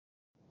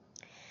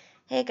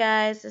Hey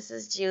guys, this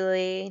is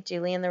Julie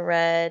in the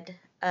red,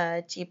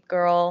 Jeep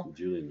girl.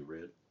 Julie in the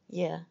red.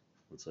 Yeah,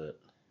 What's that?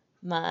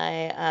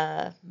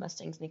 my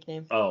Mustang's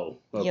nickname. Oh,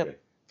 okay. Yep.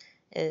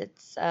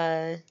 It's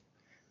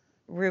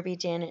Ruby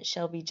Janet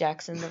Shelby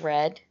Jackson the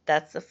Red.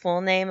 That's the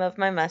full name of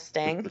my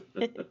Mustang.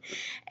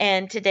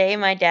 And today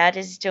my dad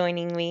is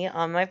joining me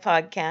on my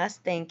podcast.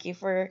 Thank you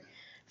for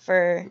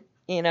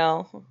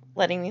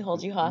letting me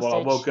hold you hostage. Well,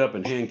 I woke up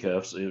in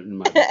handcuffs in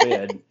my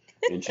bed,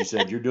 and she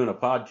said, "You're doing a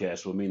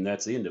podcast with me, and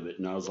that's the end of it."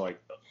 And I was like,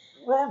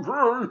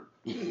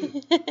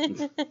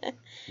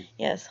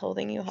 Yes,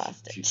 holding you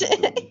hostage.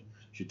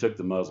 She took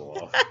the muzzle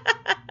off.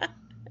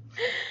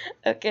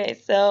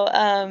 Okay,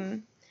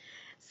 so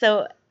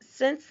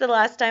since the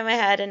last time I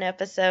had an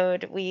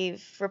episode,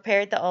 we've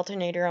repaired the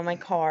alternator on my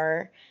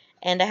car,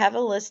 and I have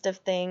a list of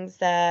things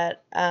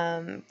that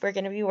we're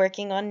going to be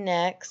working on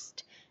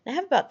next. And I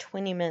have about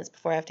 20 minutes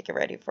before I have to get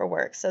ready for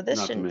work, so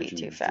this shouldn't be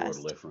too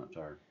fast. Left front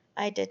tire.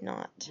 I did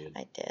not. Did.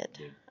 I did.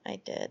 Did. I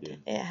did.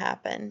 Did. It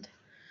happened.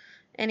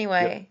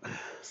 Anyway, Yep.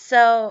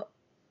 So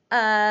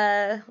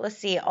let's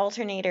see.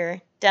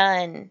 Alternator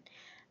done.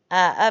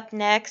 Up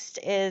next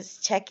is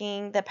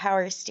checking the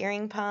power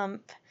steering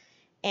pump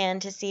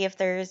and to see if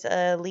there's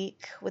a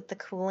leak with the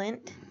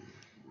coolant.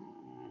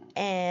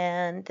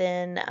 And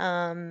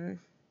then,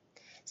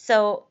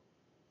 so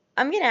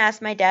I'm going to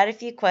ask my dad a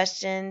few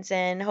questions,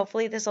 and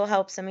hopefully this will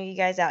help some of you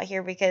guys out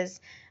here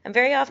because I'm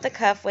very off the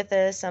cuff with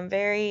this. I'm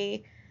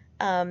very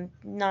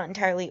not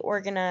entirely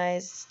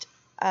organized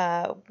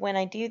when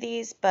I do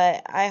these,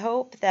 but I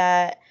hope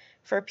that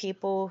for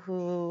people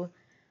who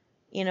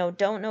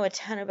don't know a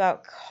ton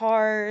about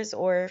cars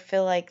or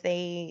feel like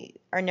they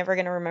are never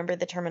going to remember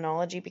the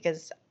terminology,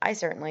 because I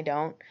certainly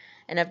don't,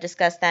 and I've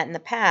discussed that in the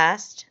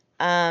past.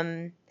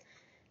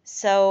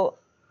 So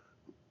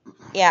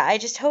yeah, I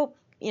just hope,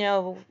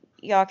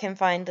 y'all can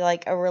find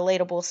like a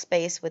relatable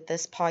space with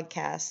this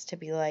podcast to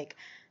be like,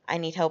 I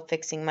need help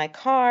fixing my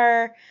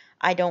car.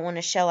 I don't want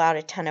to shell out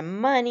a ton of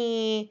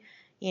money.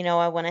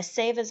 I want to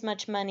save as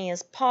much money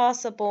as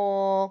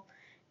possible.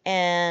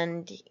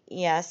 And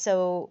yeah,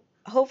 so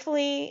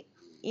hopefully,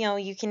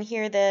 you can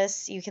hear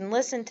this, you can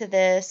listen to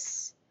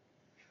this,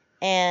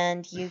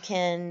 and you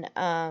can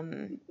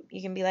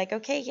be like,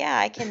 okay, yeah,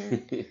 I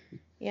can,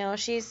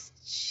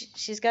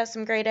 she's got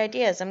some great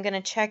ideas. I'm going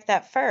to check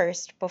that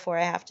first before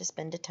I have to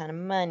spend a ton of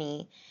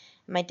money.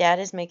 My dad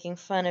is making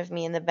fun of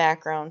me in the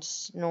background,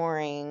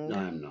 snoring. No,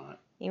 I'm not.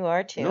 You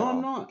are too. No,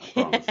 I'm not. I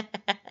promise.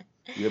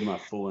 You have my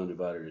full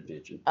undivided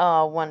attention.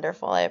 Oh,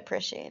 wonderful. I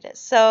appreciate it.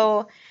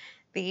 So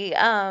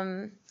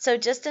so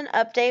just an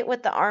update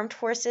with the Armed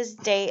Forces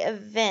Day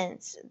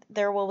events.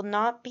 There will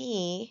not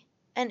be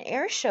an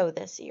air show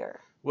this year.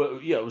 Well,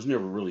 yeah, it was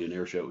never really an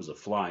air show. It was a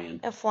fly-in.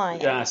 A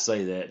fly-in. Yeah, I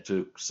say that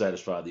to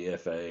satisfy the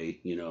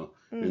FAA,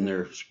 and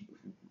their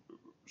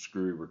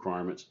screwy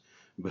requirements,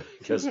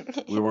 because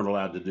we weren't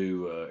allowed to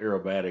do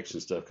aerobatics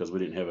and stuff because we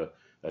didn't have a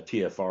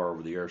TFR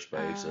over the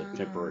airspace, a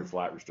temporary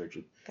flight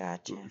restriction.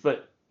 Gotcha.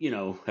 But,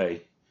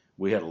 hey,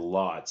 we had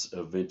lots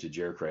of vintage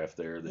aircraft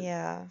there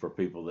that for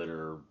people that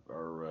are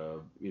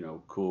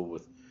cool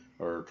with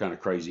or kind of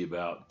crazy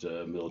about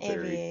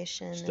military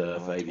aviation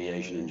stuff,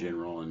 aviation in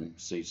general, and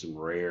see some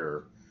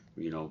rare,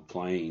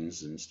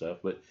 planes and stuff.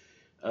 But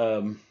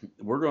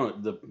we're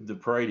going. The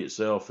parade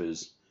itself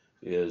is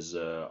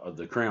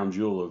the crown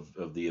jewel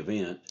of the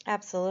event.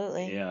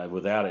 Absolutely. Yeah,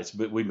 without it,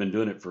 but we've been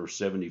doing it for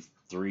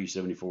 73,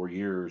 74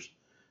 years,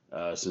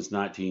 since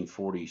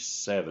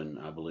 1947,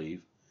 I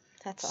believe.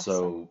 That's awesome.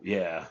 So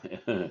yeah,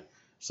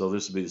 so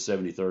this will be the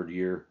 73rd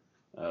year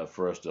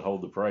for us to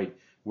hold the parade.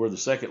 We're the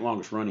second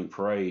longest running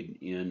parade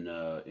in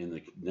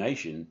the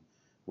nation.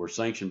 We're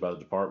sanctioned by the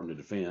Department of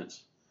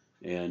Defense,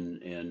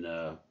 and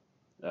the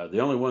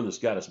only one that's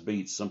got us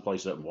beat is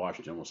someplace up in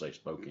Washington. We'll say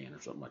Spokane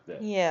or something like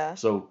that. Yeah.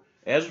 So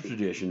as a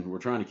tradition, we're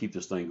trying to keep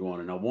this thing going,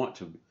 and I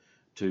want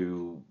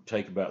to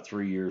take about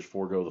 3 years,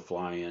 forego the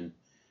fly-in,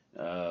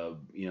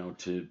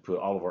 to put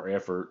all of our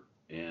effort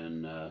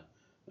and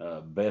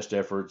best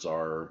efforts,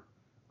 our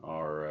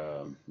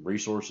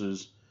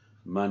resources,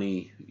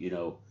 money,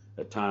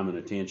 time and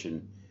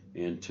attention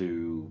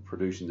into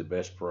producing the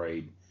best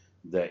parade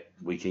that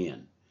we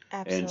can.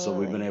 Absolutely. And so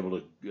we've been able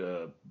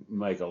to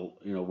make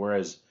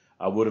whereas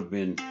I would have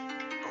been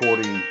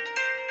courting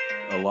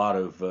a lot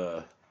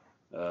of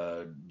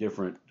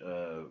different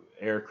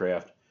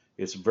aircraft,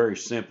 it's very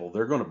simple.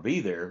 They're going to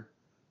be there,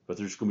 but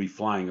they're just going to be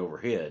flying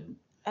overhead.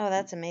 Oh,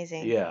 that's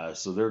amazing. Yeah,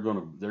 so they're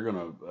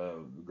gonna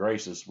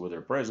grace us with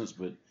their presence,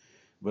 but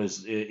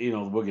it's,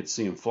 we'll get to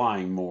see them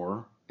flying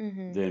more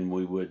than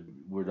we would.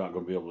 We're not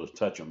going to be able to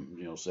touch them,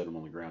 set them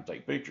on the ground,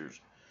 take pictures.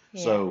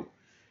 Yeah. So,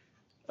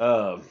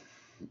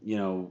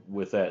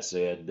 with that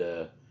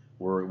said,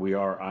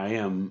 I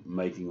am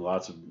making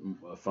lots of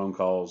phone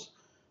calls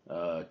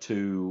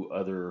to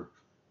other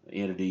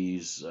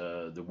entities.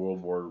 The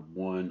World War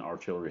I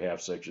Artillery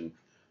Half Section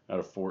out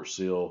of Fort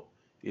Sill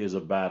is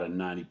about a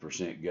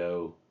 90%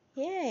 go.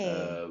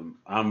 Yay!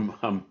 I'm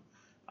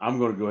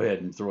going to go ahead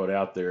and throw it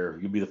out there.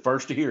 You'll be the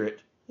first to hear it.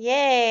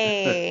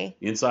 Yay!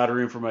 Insider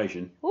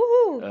information.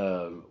 Woohoo!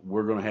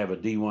 we're going to have a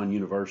D1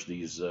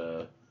 University's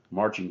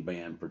marching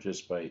band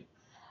participate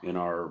in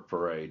our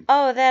parade.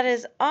 Oh, that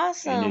is And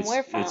awesome.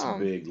 Where it's from?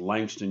 big.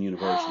 Langston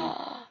University.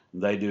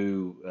 They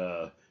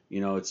do,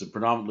 it's a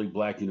predominantly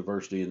black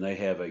university, and they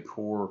have a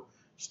core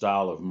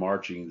style of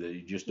marching that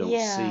you just don't see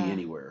Yeah.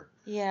 anywhere.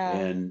 Yeah.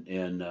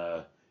 And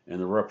the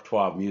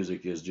repertoire of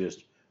music is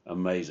just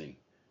amazing.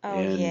 Oh,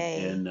 And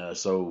yay.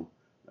 so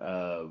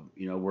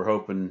we're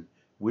hoping,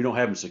 we don't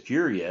have them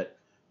secure yet,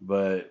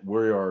 but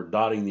we are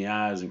dotting the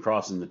I's and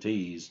crossing the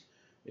T's.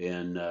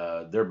 And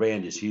their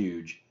band is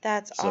huge.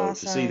 That's So to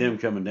see them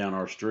awesome. coming down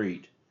our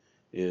street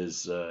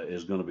is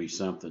going to be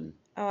something.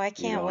 Oh, I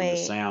can't And the wait.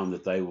 sound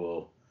that they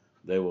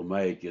will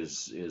make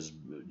is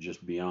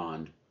just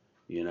beyond.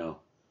 You know,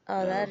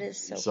 Oh, that is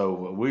so so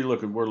cool. we're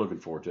looking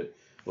forward to it.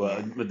 Well,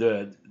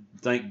 Yeah.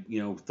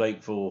 but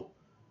thankful,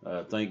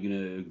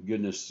 thanking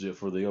goodness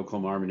for the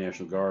Oklahoma Army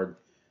National Guard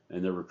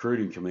and the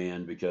recruiting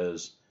command,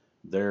 because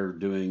they're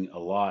doing a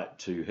lot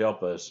to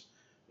help us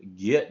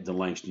get the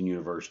Langston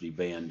University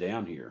band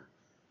down here.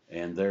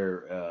 And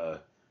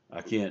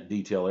I can't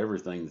detail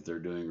everything that they're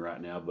doing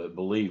right now, but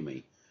believe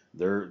me,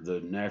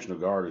 the National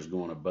Guard is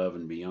going above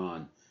and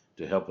beyond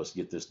to help us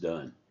get this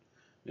done.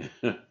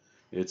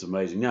 It's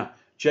amazing. Now,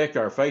 check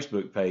our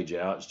Facebook page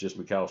out. It's just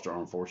McAllister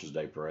Armed Forces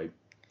Day Parade.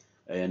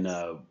 And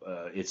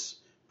it's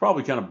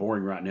probably kind of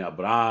boring right now,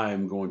 but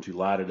I'm going to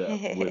light it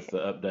up with the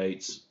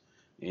updates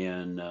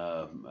and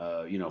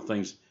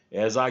things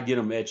as I get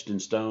them etched in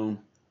stone.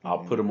 I'll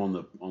put them on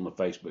the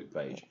Facebook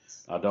page.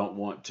 Yes. I don't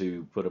want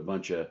to put a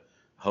bunch of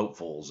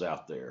hopefuls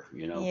out there,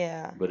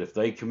 Yeah. But if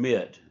they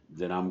commit,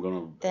 then I'm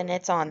gonna. Then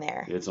it's on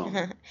there. It's on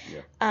there.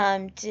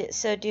 Yeah.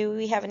 So do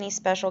we have any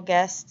special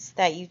guests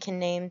that you can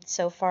name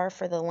so far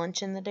for the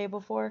luncheon the day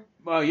before?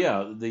 Well,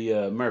 yeah.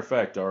 The matter of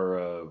fact,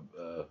 our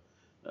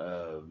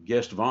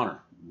guest of honor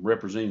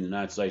representing the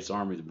United States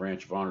Army, the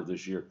branch of honor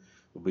this year,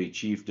 will be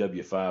Chief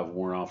W5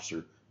 Warrant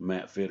Officer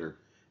Matt Fitter,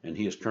 and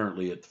he is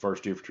currently at the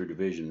 1st Infantry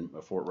Division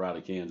of Fort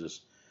Riley,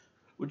 Kansas,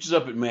 which is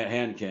up at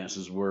Manhattan,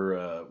 Kansas, where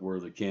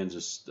the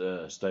Kansas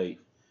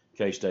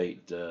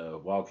K-State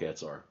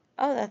Wildcats are.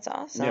 Oh, that's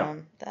awesome. Yeah.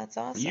 That's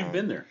awesome. You've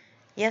been there.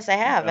 Yes, I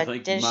have. I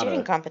think did a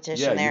shooting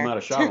competition there. Yeah, you might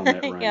have shot on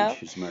that range,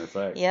 Yep. as a matter of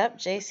fact. Yep,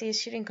 JC's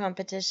shooting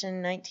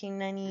competition,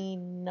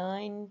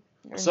 1999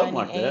 or Something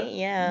 98. like that.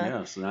 Yeah.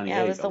 Yeah, it's 98.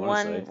 Yeah, it was the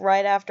one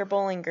right after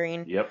Bowling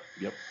Green. Yep.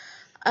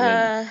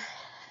 Uh,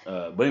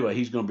 But anyway,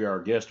 he's going to be our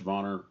guest of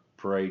honor,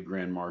 parade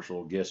grand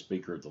marshal, guest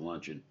speaker at the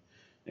luncheon.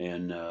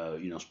 And,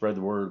 spread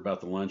the word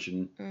about the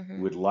luncheon. mhm.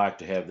 We'd like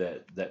to have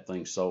that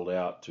thing sold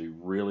out to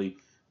really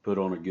put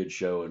on a good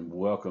show and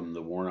welcome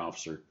the warrant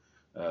officer,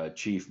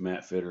 Chief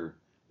Matt Fitter,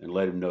 and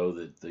let him know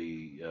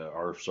that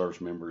our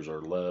service members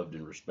are loved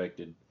and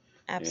respected.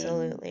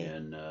 Absolutely.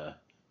 And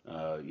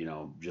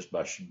just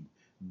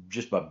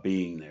by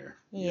being there.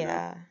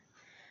 Yeah.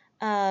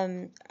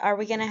 Are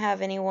we gonna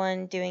have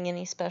anyone doing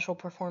any special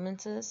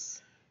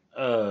performances?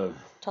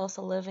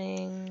 Tulsa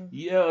Living.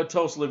 Yeah,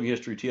 Tulsa Living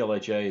History,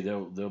 TLHA.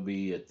 They'll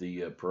be at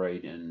the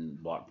parade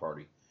and block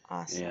party.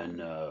 Awesome. And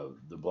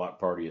the block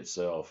party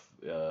itself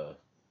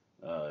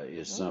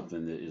is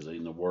something that is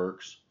in the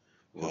works.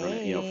 We're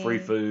gonna, free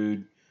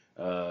food.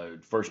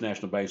 First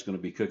National Bank's going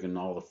to be cooking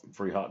all the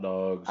free hot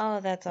dogs. Oh,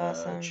 that's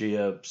awesome.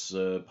 Chips,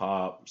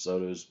 pop,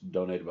 sodas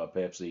donated by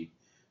Pepsi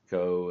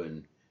Co.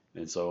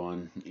 and so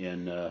on.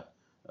 And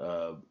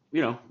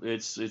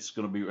it's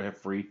going to have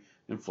free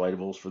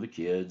inflatables for the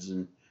kids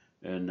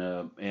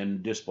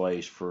and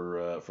displays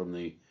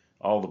from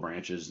all the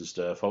branches and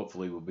stuff.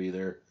 Hopefully, we'll be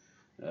there.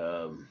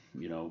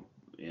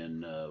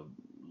 And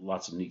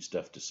lots of neat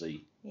stuff to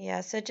see.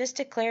 Yeah. So just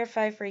to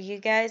clarify for you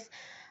guys,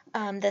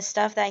 the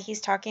stuff that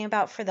he's talking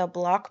about for the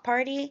block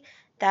party,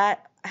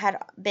 that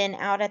had been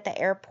out at the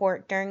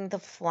airport during the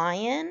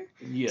fly-in.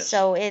 Yes.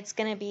 So is it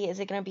going to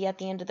be at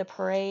the end of the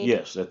parade?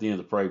 Yes, at the end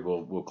of the parade,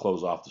 we'll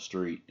close off the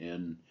street,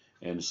 and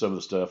some of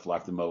the stuff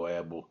like the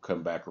Moab will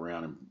come back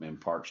around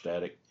and park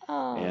static.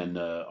 Oh. And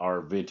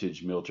our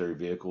vintage military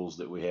vehicles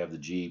that we have, the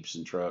Jeeps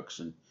and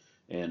trucks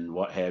and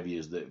what have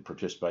you, that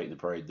participate in the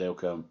parade, they'll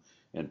come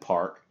and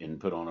park and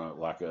put on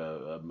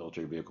a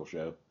military vehicle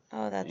show.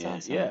 Oh, that's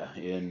awesome. Yeah,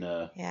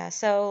 and yeah.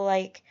 So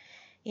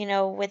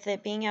with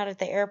it being out at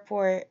the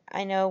airport,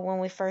 I know when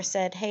we first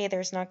said, hey,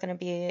 there's not going to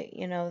be,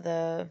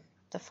 the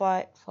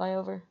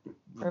flyover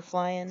or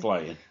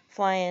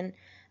fly-in.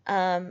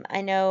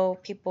 I know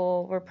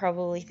people were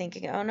probably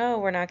thinking, oh no,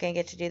 we're not going to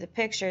get to do the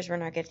pictures. We're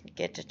not going to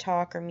get to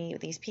talk or meet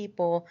with these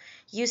people.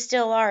 You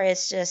still are.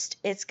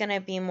 It's going to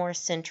be more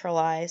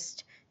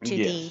centralized to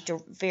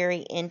the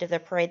very end of the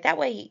parade. That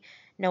way,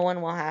 no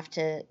one will have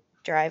to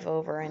drive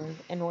over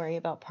and worry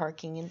about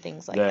parking and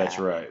things like that. That's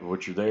right.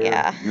 What you're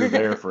there, you're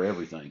there for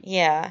everything.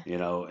 Yeah.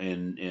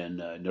 And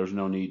there's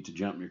no need to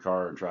jump in your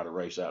car and try to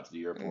race out to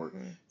the airport,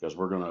 because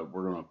we're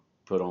gonna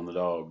put on the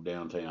dog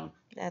downtown.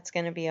 That's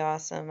gonna be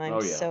awesome.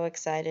 I'm so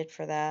excited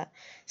for that.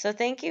 So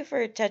thank you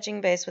for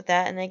touching base with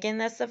that. And again,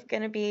 that's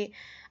gonna be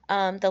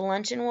the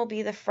luncheon will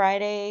be the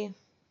Friday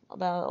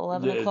about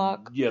 11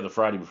 o'clock. Yeah, the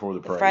Friday before the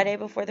parade. Friday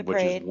before the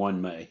parade. Which is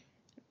 1 May.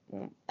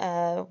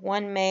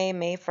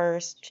 May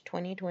 1st,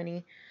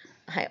 2020.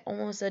 I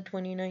almost said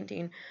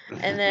 2019.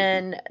 And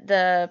then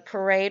the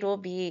parade will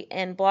be,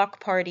 and block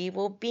party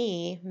will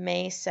be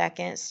May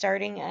 2nd,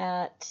 starting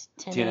at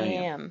 10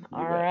 a.m.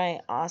 All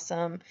right,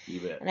 awesome. You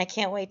bet. And I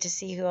can't wait to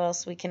see who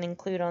else we can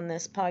include on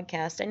this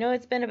podcast. I know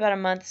it's been about a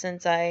month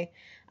since I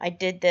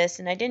did this,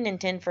 and I didn't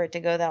intend for it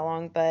to go that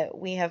long, but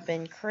we have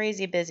been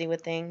crazy busy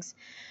with things.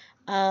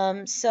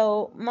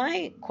 So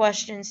my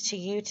questions to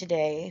you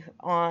today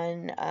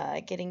on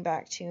getting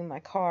back to my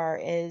car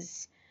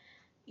is,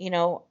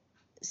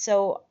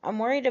 so I'm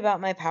worried about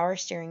my power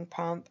steering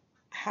pump,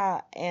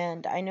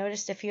 and I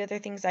noticed a few other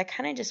things I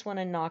kind of just want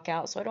to knock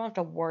out so I don't have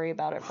to worry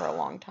about it for a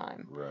long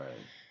time. Right.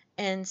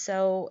 And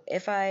so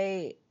if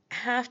I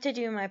have to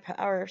do my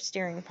power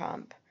steering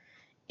pump,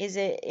 is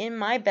it in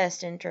my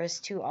best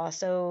interest to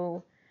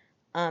also,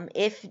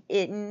 if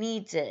it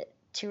needs it,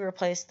 to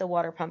replace the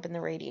water pump in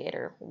the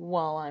radiator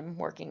while I'm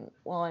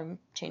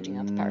changing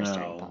out the power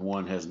steering pump? No,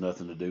 one has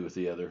nothing to do with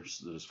the other.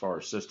 As far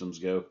as systems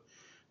go,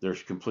 they're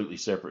completely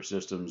separate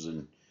systems,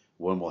 and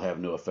one will have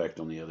no effect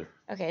on the other.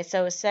 Okay,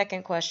 so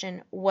second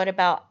question, what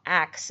about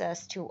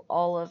access to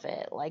all of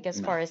it? Like as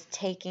far as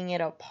taking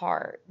it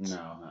apart?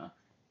 No.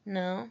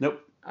 No?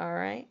 Nope. All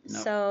right.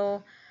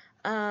 Nope.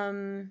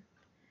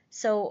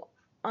 So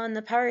on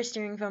the power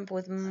steering pump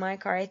with my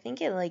car, I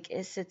think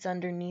it sits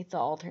underneath the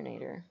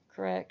alternator,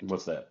 correct?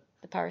 What's that?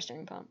 The power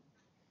steering pump.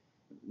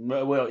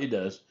 Well, it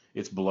does.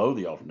 It's below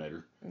the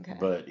alternator, Okay.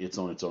 but it's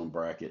on its own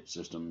bracket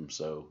system,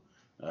 so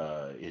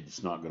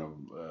it's not going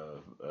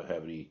to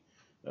have any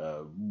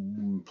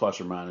plus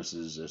or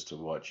minuses as to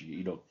what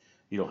you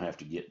don't have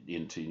to get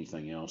into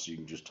anything else. You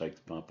can just take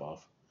the pump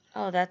off.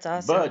 Oh, that's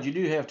awesome. But you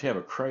do have to have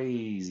a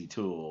crazy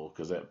tool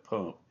because that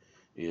pump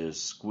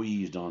is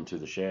squeezed onto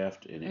the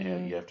shaft, and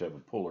you have to have a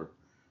puller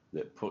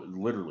that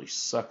literally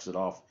sucks it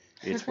off.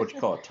 It's what you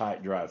call a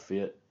tight drive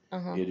fit.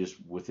 Uh-huh. It is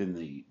within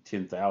the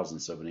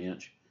 10,000ths of an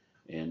inch,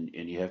 and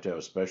you have to have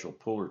a special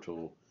puller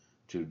tool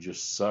to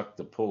just suck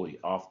the pulley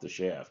off the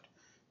shaft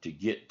to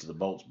get to the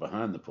bolts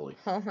behind the pulley.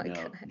 Oh my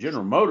God.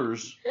 General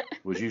Motors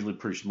was usually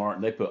pretty smart,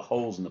 and they put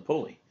holes in the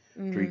pulley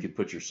so you could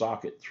put your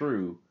socket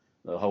through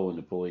the hole in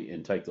the pulley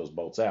and take those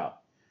bolts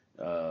out.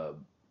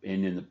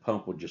 And then the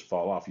pump would just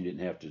fall off. You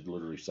didn't have to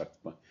literally suck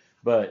the pump.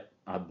 But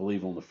I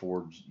believe on the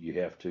Fords,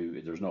 you have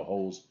to, there's no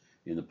holes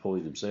in the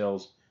pulley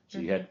themselves, so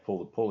you had to pull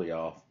the pulley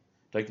off,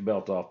 take the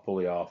belt off,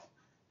 pulley off,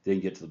 then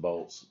get to the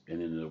bolts,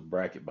 and then the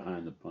bracket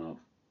behind the pump,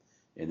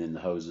 and then the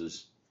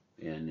hoses,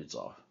 and it's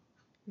off.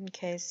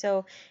 Okay,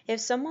 so if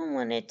someone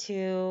wanted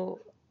to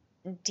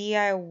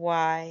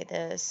DIY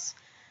this,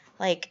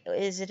 like,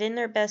 is it in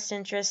their best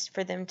interest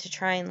for them to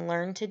try and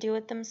learn to do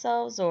it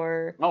themselves,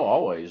 or? Oh,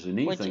 always. And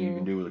anything you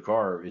can do with a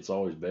car, it's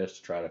always best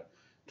to try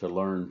to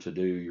learn to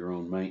do your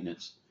own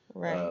maintenance.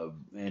 Right.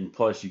 And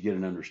plus, you get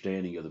an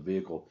understanding of the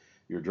vehicle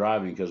you're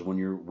driving, because when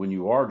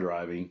you are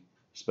driving,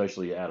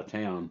 especially out of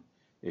town,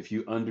 if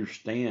you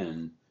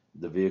understand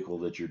the vehicle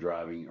that you're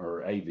driving,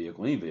 or any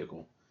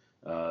vehicle,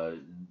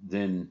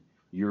 then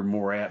you're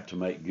more apt to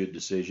make good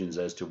decisions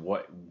as to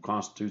what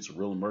constitutes a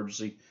real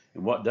emergency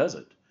and what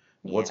doesn't.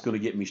 What's going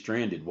to get me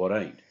stranded? What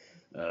ain't?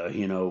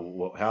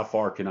 How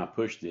far can I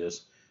push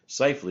this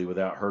safely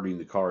without hurting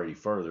the car any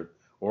further?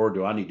 Or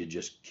do I need to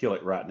just kill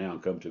it right now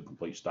and come to a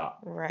complete stop?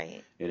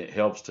 Right. And it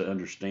helps to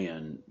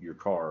understand your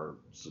car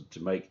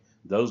to make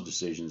those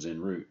decisions en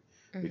route.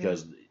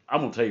 Because I'm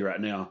going to tell you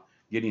right now,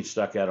 getting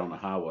stuck out on the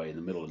highway in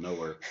the middle of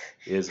nowhere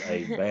is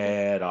a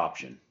bad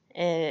option.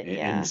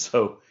 And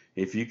so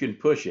if you can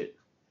push it,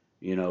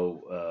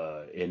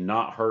 and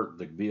not hurt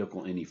the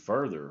vehicle any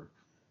further,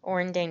 or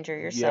endanger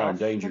yourself. Yeah,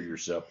 endanger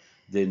yourself.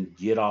 Then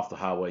get off the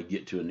highway,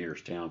 get to a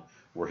nearest town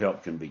where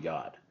help can be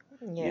got.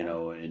 Yeah.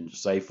 And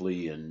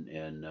safely, and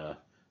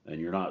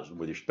you're not,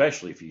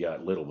 especially if you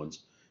got little ones,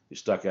 you're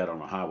stuck out on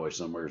a highway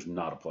somewhere is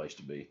not a place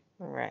to be.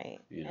 Right.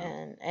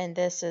 And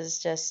this is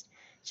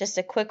just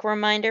a quick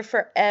reminder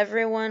for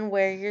everyone: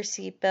 wear your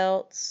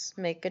seatbelts,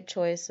 make good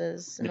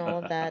choices, and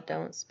all of that.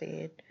 Don't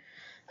speed.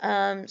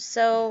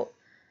 So.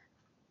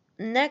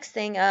 Next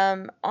thing,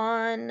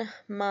 on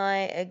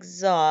my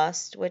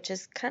exhaust, which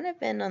has kind of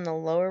been on the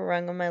lower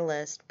rung of my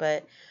list,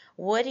 but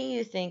what do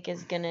you think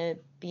is going to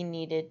be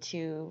needed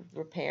to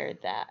repair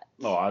that?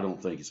 Oh, I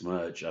don't think it's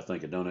much. I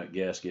think a donut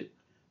gasket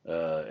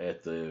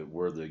at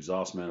where the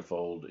exhaust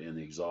manifold and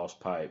the exhaust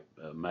pipe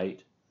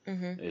mate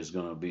is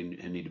going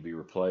to need to be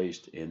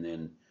replaced, and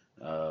then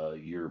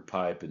your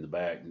pipe in the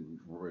back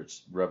where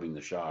it's rubbing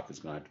the shock is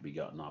going to have to be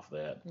gotten off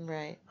that.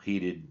 Right.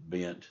 Heated,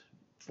 bent,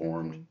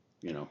 formed,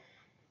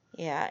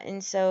 Yeah,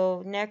 and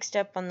so next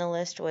up on the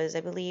list was,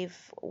 I believe,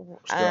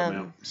 strap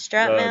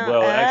mount.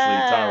 Well,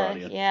 actually, tie rod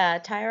in. Yeah,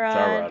 tie rod.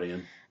 Tie rod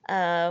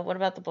in. What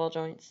about the ball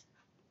joints?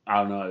 I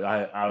don't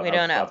know. We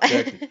don't know. I've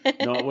checked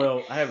it. No,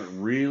 well, I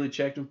haven't really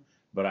checked them,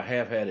 but I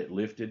have had it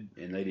lifted,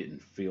 and they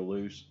didn't feel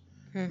loose.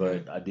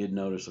 But I did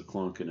notice a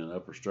clunk in an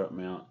upper strut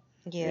mount.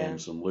 Yeah. And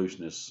some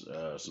looseness,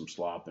 some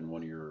slop in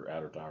one of your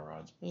outer tie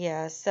rods.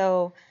 Yeah,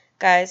 so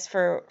guys,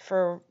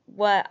 for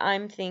what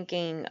I'm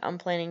thinking I'm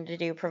planning to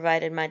do,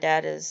 provided my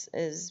dad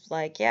is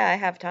like, yeah, I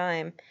have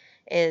time,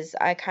 is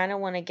I kind of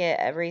want to get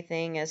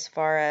everything as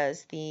far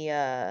as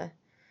the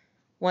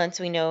once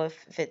we know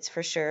if it's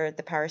for sure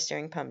the power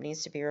steering pump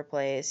needs to be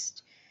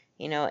replaced,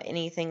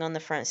 anything on the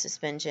front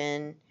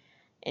suspension,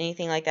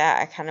 anything like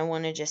that. I kind of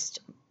want to just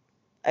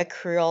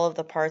accrue all of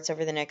the parts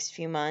over the next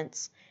few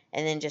months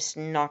and then just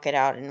knock it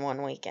out in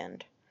one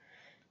weekend.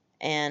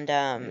 And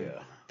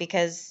Yeah.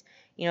 because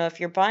if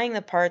you're buying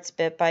the parts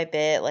bit by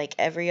bit, like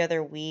every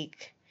other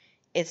week,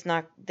 it's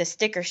not, the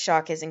sticker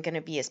shock isn't going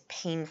to be as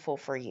painful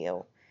for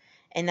you.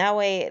 And that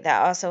way,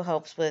 that also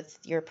helps with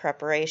your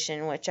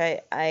preparation, which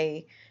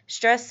I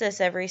stress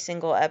this every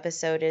single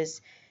episode,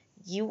 is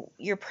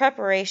your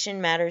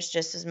preparation matters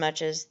just as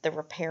much as the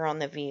repair on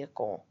the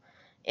vehicle,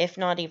 if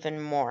not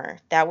even more.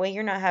 That way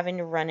you're not having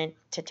to run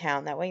into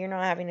town. That way you're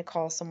not having to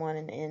call someone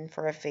in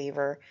for a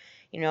favor.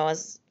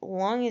 As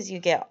long as you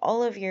get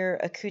all of your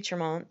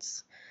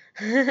accoutrements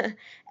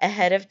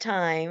ahead of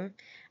time,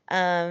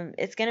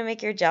 it's going to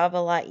make your job a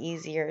lot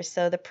easier.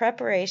 So the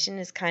preparation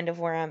is kind of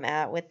where I'm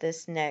at with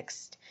this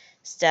next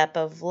step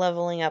of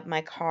leveling up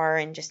my car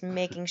and just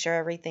making sure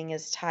everything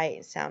is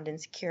tight, sound, and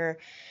secure.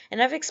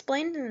 And I've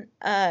explained in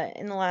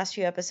the last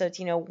few episodes,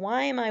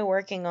 why am I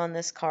working on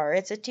this car?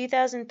 It's a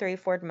 2003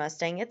 Ford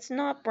Mustang. It's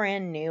not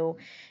brand new.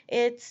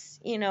 It's,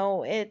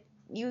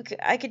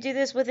 I could do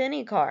this with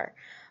any car.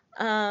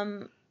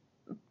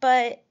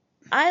 But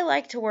I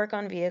like to work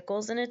on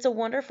vehicles, and it's a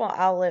wonderful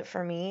outlet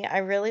for me. I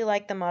really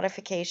like the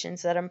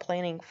modifications that I'm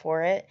planning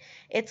for it.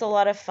 It's a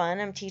lot of fun.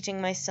 I'm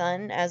teaching my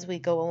son as we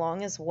go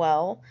along as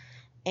well,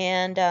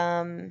 and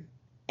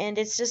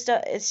it's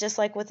just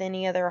like with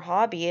any other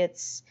hobby.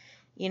 It's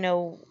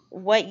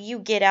what you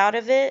get out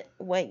of it,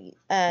 what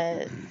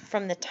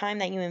from the time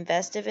that you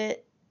invest of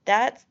it.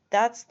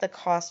 That's the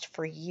cost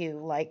for you.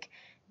 Like,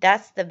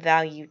 that's the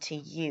value to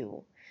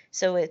you.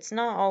 So it's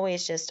not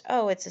always just,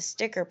 oh, it's a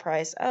sticker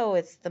price, oh,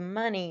 it's the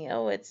money,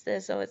 oh, it's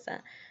this, oh, it's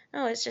that.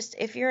 No, it's just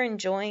if you're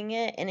enjoying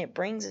it and it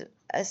brings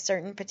a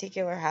certain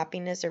particular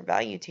happiness or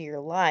value to your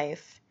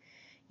life,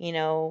 you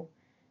know,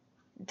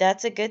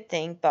 that's a good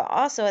thing. But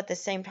also at the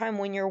same time,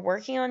 when you're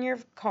working on your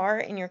car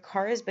and your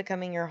car is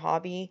becoming your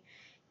hobby,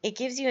 it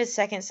gives you a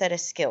second set of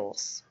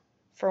skills.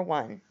 For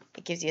one,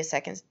 it gives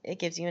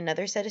you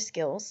another set of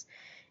skills.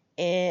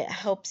 It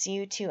helps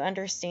you to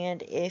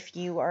understand if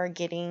you are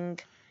getting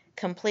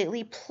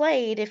completely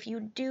played, if you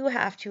do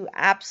have to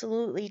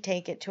absolutely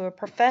take it to a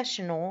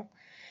professional.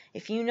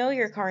 If you know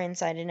your car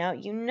inside and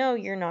out,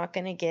 you're not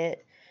going to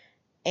get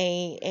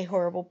a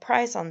horrible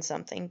price on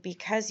something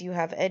because you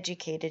have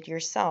educated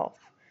yourself.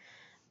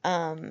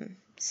 When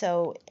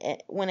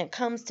it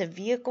comes to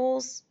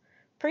vehicles,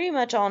 pretty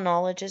much all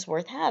knowledge is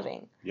worth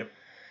having. Yep.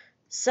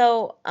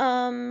 So,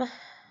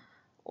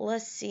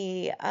 let's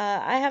see.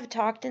 I have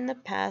talked in the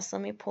past.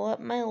 Let me pull up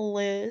my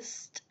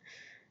list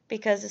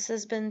because this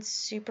has been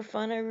super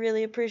fun. I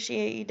really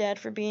appreciate you, Dad,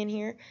 for being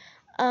here.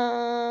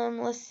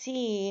 Let's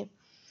see.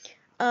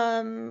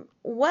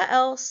 What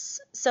else?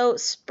 So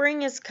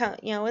spring is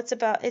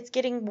it's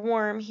getting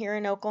warm here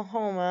in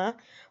Oklahoma.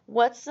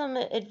 What's some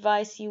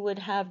advice you would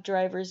have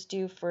drivers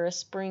do for a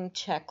spring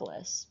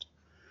checklist?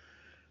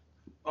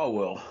 Oh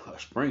well, a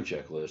spring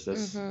checklist.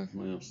 That's Mm-hmm.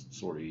 well,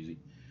 sort of easy.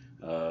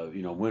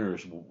 Winter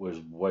was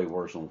way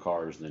worse on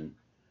cars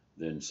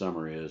than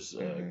summer is.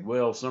 Mm-hmm.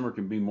 Well, summer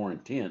can be more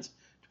intense.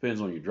 Depends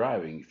on your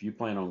driving. If you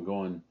plan on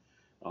going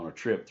on a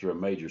trip through a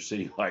major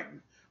city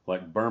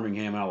like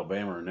Birmingham,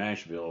 Alabama, or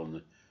Nashville in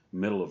the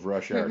middle of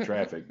rush hour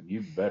traffic,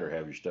 you better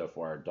have your stuff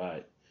wired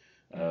tight.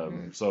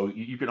 Mm-hmm. So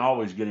you can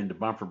always get into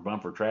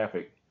bumper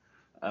traffic.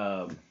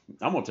 I'm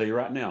gonna tell you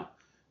right now,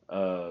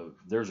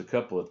 there's a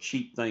couple of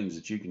cheap things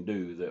that you can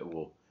do that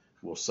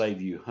will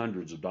save you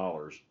hundreds of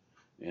dollars,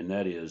 and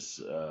that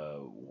is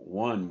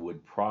one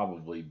would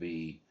probably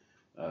be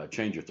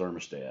change your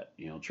thermostat.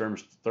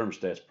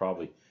 Thermostat's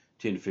probably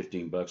 $10 to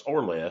 $15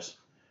 or less.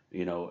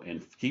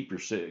 And keep your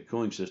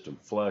cooling system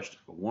flushed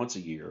once a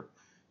year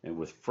and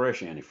with fresh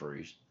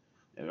antifreeze.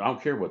 And I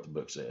don't care what the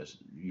book says.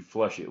 You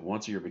flush it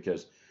once a year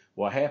because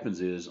what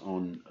happens is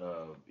on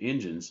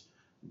engines,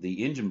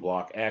 the engine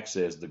block acts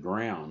as the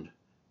ground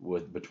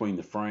between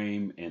the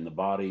frame and the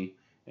body,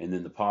 and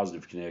then the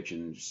positive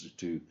connections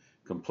to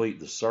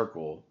complete the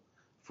circle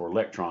for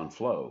electron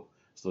flow.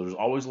 So there's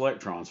always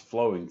electrons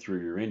flowing through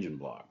your engine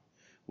block.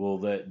 Well,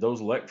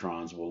 those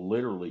electrons will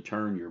literally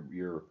turn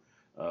your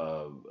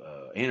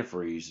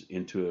antifreeze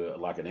into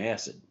like an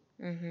acid.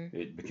 Mm-hmm.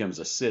 It becomes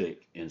acidic,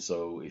 and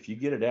so if you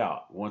get it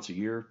out once a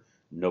year,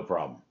 no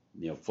problem.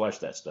 Flush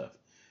that stuff.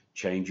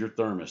 Change your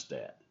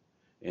thermostat,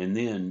 and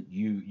then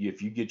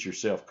if you get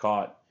yourself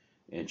caught,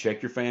 and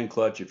check your fan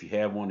clutch if you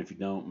have one. If you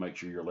don't, make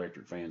sure your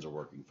electric fans are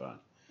working fine.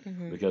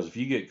 Mm-hmm. Because if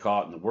you get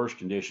caught in the worst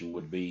condition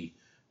would be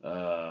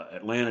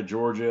Atlanta,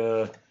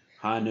 Georgia,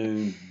 high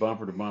noon,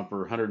 bumper to bumper,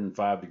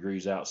 105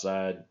 degrees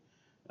outside,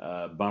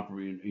 bumper,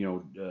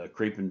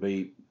 creep and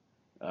beep,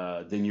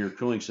 then your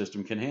cooling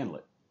system can handle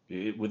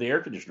it with the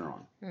air conditioner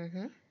on.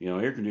 Mm-hmm.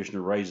 Air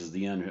conditioner raises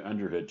the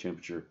underhood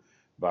temperature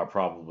by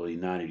probably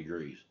 90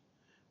 degrees.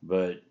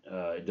 But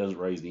it doesn't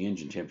raise the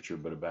engine temperature,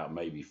 but about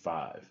maybe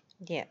 5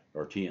 Yeah.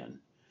 or 10.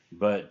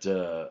 But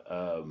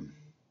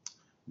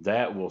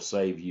that will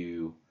save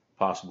you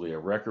possibly a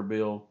wrecker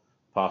bill,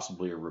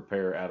 possibly a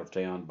repair out of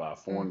town by a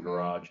foreign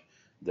garage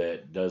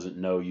that doesn't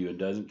know you and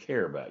doesn't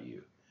care about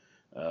you.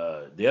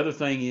 The other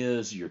thing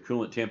is your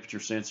coolant temperature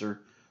sensor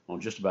on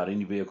just about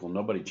any vehicle.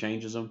 Nobody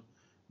changes them,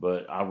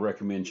 but I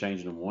recommend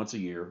changing them once a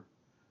year.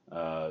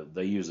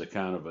 They use a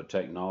kind of a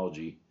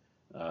technology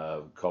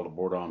called a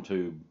Bourdon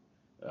tube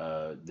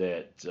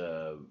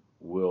that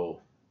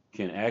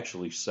can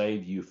actually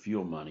save you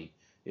fuel money.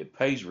 It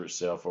pays for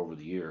itself over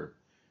the year.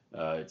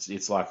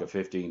 It's like a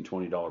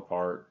 $15-$20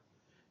 part,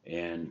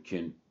 and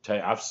can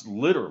take. I've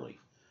literally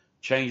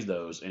changed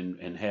those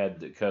and had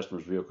the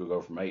customer's vehicle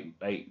go from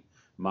 8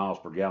 miles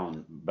per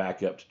gallon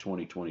back up to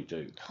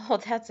 2022. Oh,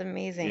 that's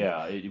amazing.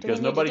 Yeah, Do we because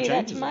need nobody to do that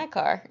changes to them. my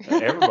car?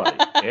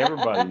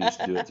 Everybody needs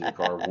to do it to their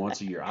car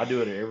once a year. I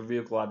do it at every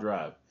vehicle I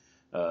drive.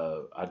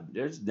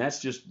 That's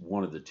just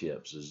one of the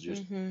tips is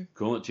just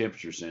coolant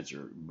temperature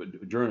sensor.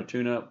 But during a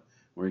tune-up,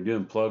 when you're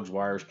doing plugs,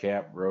 wires,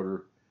 cap,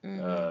 rotor,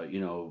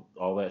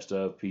 all that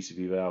stuff,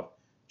 PCV valve,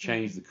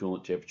 change the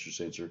coolant temperature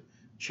sensor.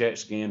 Check,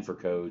 scan for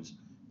codes,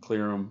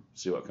 clear them,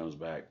 see what comes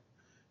back.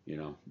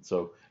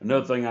 So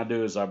another thing I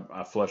do is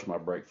I flush my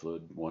brake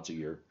fluid once a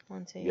year.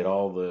 Get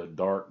all the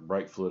dark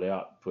brake fluid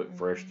out, put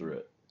fresh through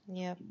it.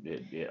 Yep.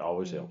 It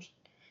always helps.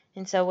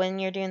 And so when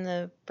you're doing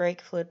the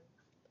brake fluid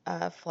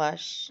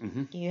flush,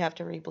 you have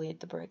to rebleed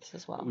the brakes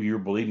as well. You're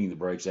bleeding the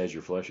brakes as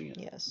you're flushing it.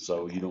 Yes.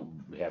 So you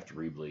don't have to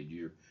rebleed.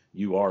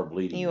 You are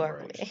bleeding you the are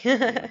brakes.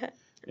 bleeding.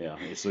 Yeah.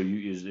 So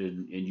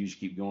you just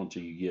keep going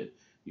until you get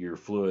your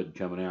fluid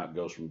coming out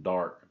goes from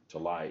dark to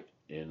light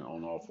and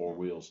on all 4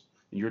 wheels,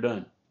 and you're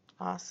done.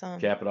 Awesome.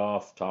 Cap it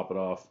off, top it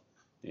off,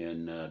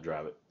 and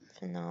drive it.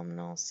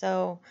 Phenomenal.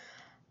 So,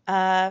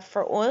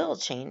 for oil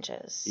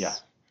changes.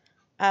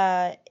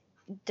 Yeah.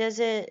 Does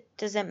it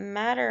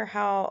matter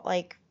how,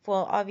 like,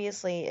 well,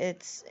 obviously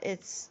it's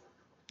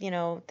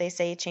they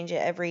say change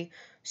it every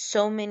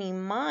so many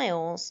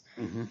miles,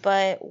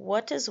 but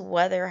what does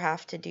weather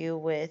have to do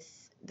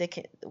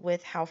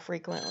with how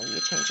frequently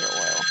you change your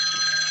oil?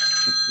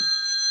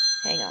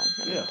 Hang on,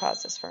 I'm gonna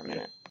pause this for a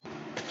minute.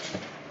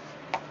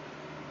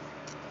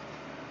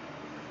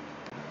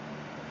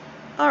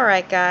 All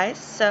right, guys,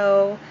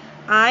 so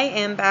I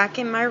am back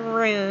in my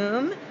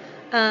room.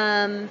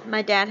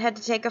 My dad had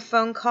to take a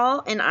phone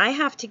call, and I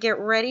have to get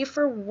ready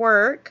for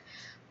work,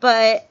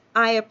 but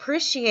I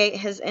appreciate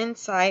his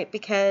insight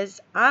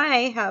because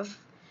I have,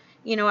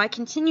 I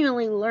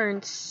continually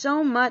learned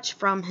so much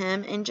from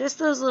him, and just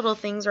those little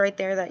things right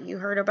there that you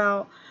heard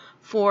about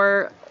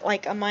for,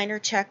 like, a minor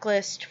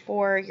checklist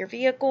for your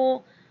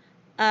vehicle,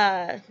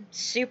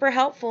 super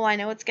helpful. I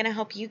know it's going to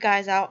help you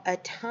guys out a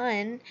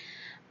ton.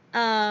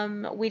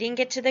 We didn't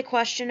get to the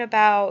question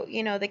about,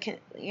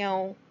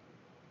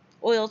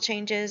 oil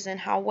changes and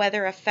how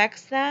weather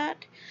affects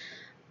that.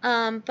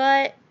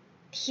 But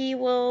he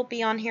will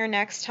be on here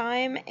next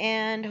time,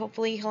 and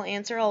hopefully he'll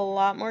answer a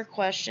lot more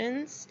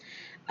questions.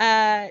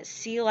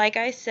 Like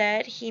I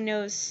said, he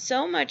knows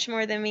so much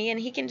more than me, and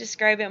he can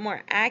describe it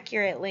more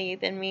accurately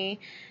than me.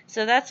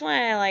 So that's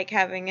why I like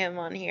having him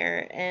on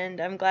here, and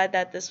I'm glad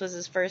that this was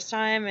his first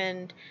time,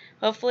 and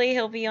hopefully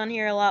he'll be on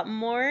here a lot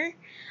more.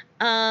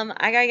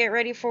 I gotta get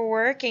ready for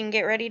work and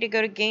get ready to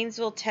go to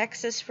Gainesville,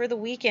 Texas for the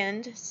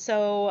weekend.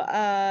 So,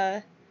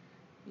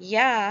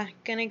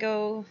 gonna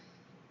go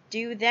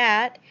do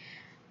that.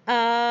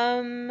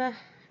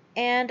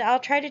 And I'll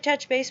try to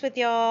touch base with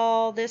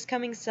y'all this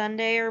coming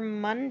Sunday or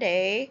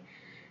Monday,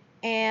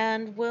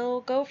 and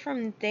we'll go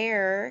from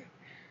there.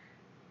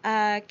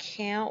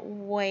 Can't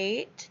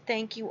wait.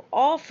 Thank you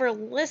all for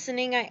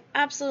listening. I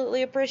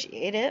absolutely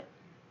appreciate it.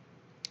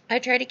 I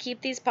try to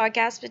keep these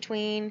podcasts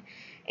between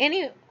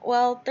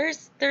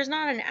there's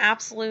not an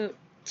absolute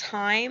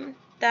time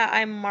that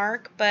I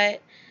mark,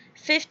 but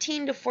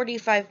 15 to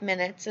 45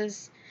 minutes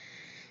is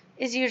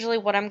usually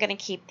what I'm going to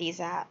keep these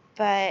at.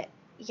 But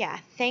yeah,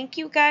 thank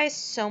you guys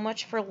so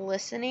much for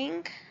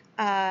listening.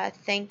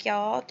 Thank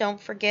y'all.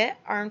 Don't forget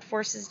Armed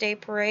Forces Day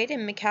Parade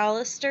in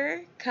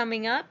McAlester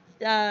coming up.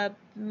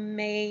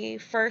 May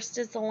 1st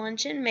is the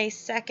luncheon. May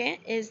 2nd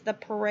is the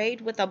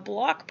parade with a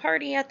block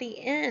party at the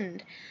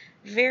end.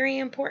 Very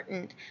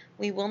important.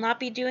 We will not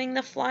be doing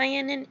the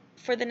fly-in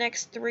for the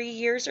next 3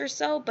 years or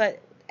so,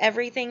 but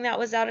everything that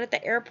was out at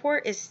the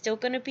airport is still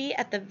going to be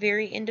at the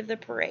very end of the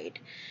parade.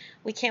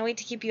 We can't wait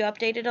to keep you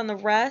updated on the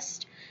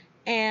rest.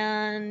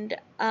 And,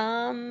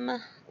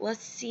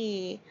 let's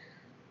see.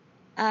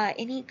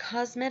 Any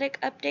cosmetic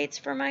updates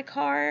for my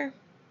car?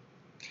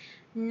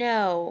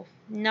 No,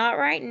 not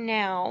right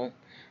now.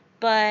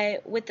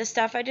 But with the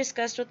stuff I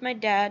discussed with my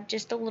dad,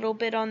 just a little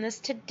bit on this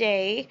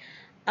today.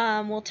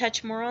 We'll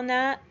touch more on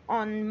that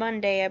on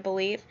Monday, I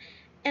believe.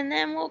 And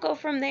then we'll go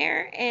from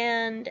there.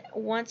 And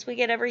once we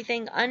get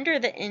everything under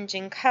the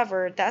engine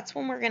covered, that's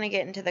when we're going to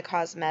get into the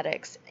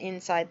cosmetics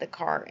inside the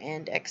car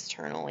and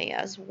externally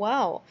as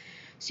well.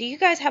 So you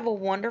guys have a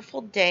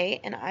wonderful day,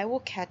 and I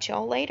will catch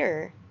y'all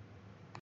later.